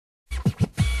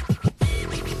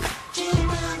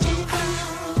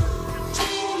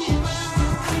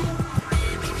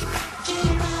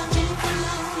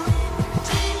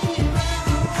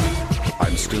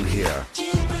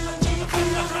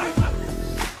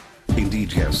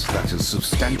Indeed, yes, that is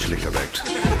substantially correct.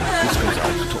 This goes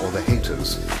out to all the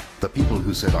haters, the people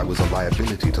who said I was a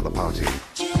liability to the party,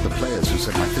 the players who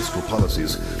said my fiscal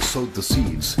policies sowed the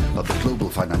seeds of the global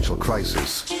financial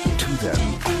crisis. To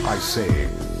them, I say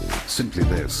simply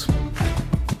this.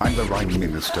 I'm the rhyme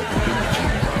minister, the big G.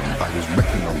 I was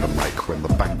wrecking on the mic when the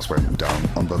banks went down.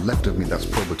 On the left of me, that's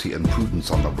probity and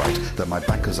prudence. On the right, they're my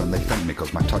backers and they thank me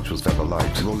because my touch was very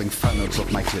light. Rolling fannotes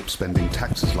off my clips, spending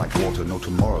taxes like water. No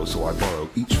tomorrow, so I borrow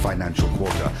each financial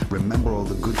quarter. Remember all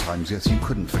the good times, yes, you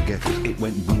couldn't forget it. It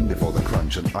went boom before the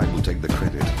crunch and I will take the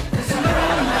credit.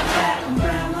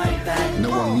 No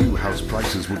one knew house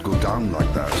prices would go down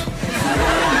like that.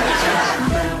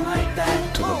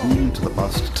 To the boom, to the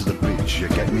bust, to the bridge, you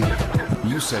get me?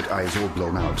 You said eyes all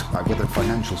blown out. I weathered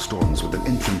financial storms with an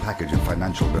interim package of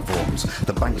financial reforms.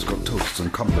 The banks got toasts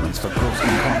and compliments for gross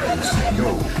incompetence.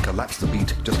 Yo, collapse the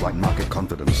beat just like market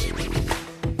confidence.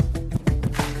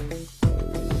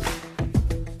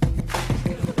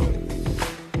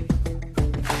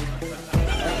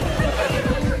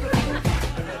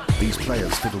 These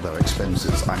players fiddle their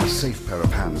expenses. I'm a safe pair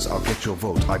of hands. I'll get your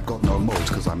vote. I've got no moat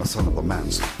because I'm a son of the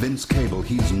man's. Vince Cable,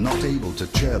 he's not able to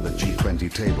chair the G20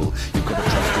 table. You've got to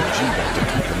trust your G-Bet to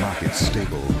keep the market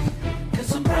stable.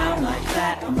 Cause I'm brown like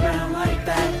that, I'm brown like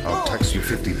that. I'll tax you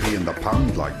 50p in the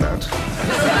pound like that.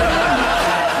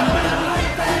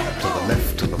 To the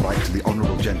left, to the right, to the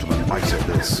honourable gentlemen, I say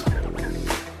this.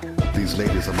 These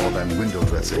ladies are more than window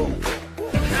dressing.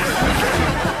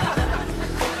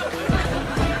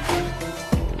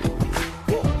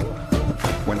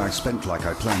 When I spent like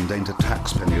I planned, ain't a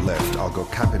tax penny left. I'll go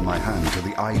cap in my hand to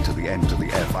the I, to the N, to the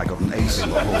F. I got an ace in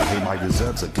the hole, hey, my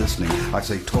reserves are glistening. I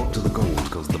say talk to the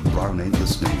gold, cause the brown ain't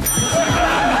listening.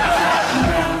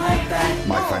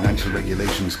 My financial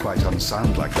regulation's quite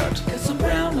unsound like that. Cause I'm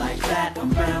brown like that, I'm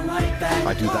brown like that.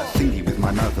 I do that thingy with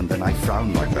my mouth and then I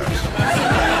frown like that.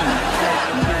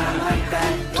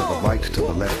 To the right, to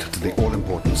the left, to the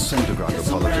all-important center ground of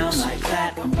politics. Like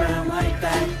that, I'm brown like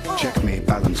that. Check me,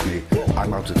 balance me,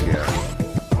 I'm out of here.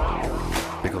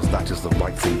 Because that is the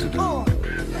right thing to do.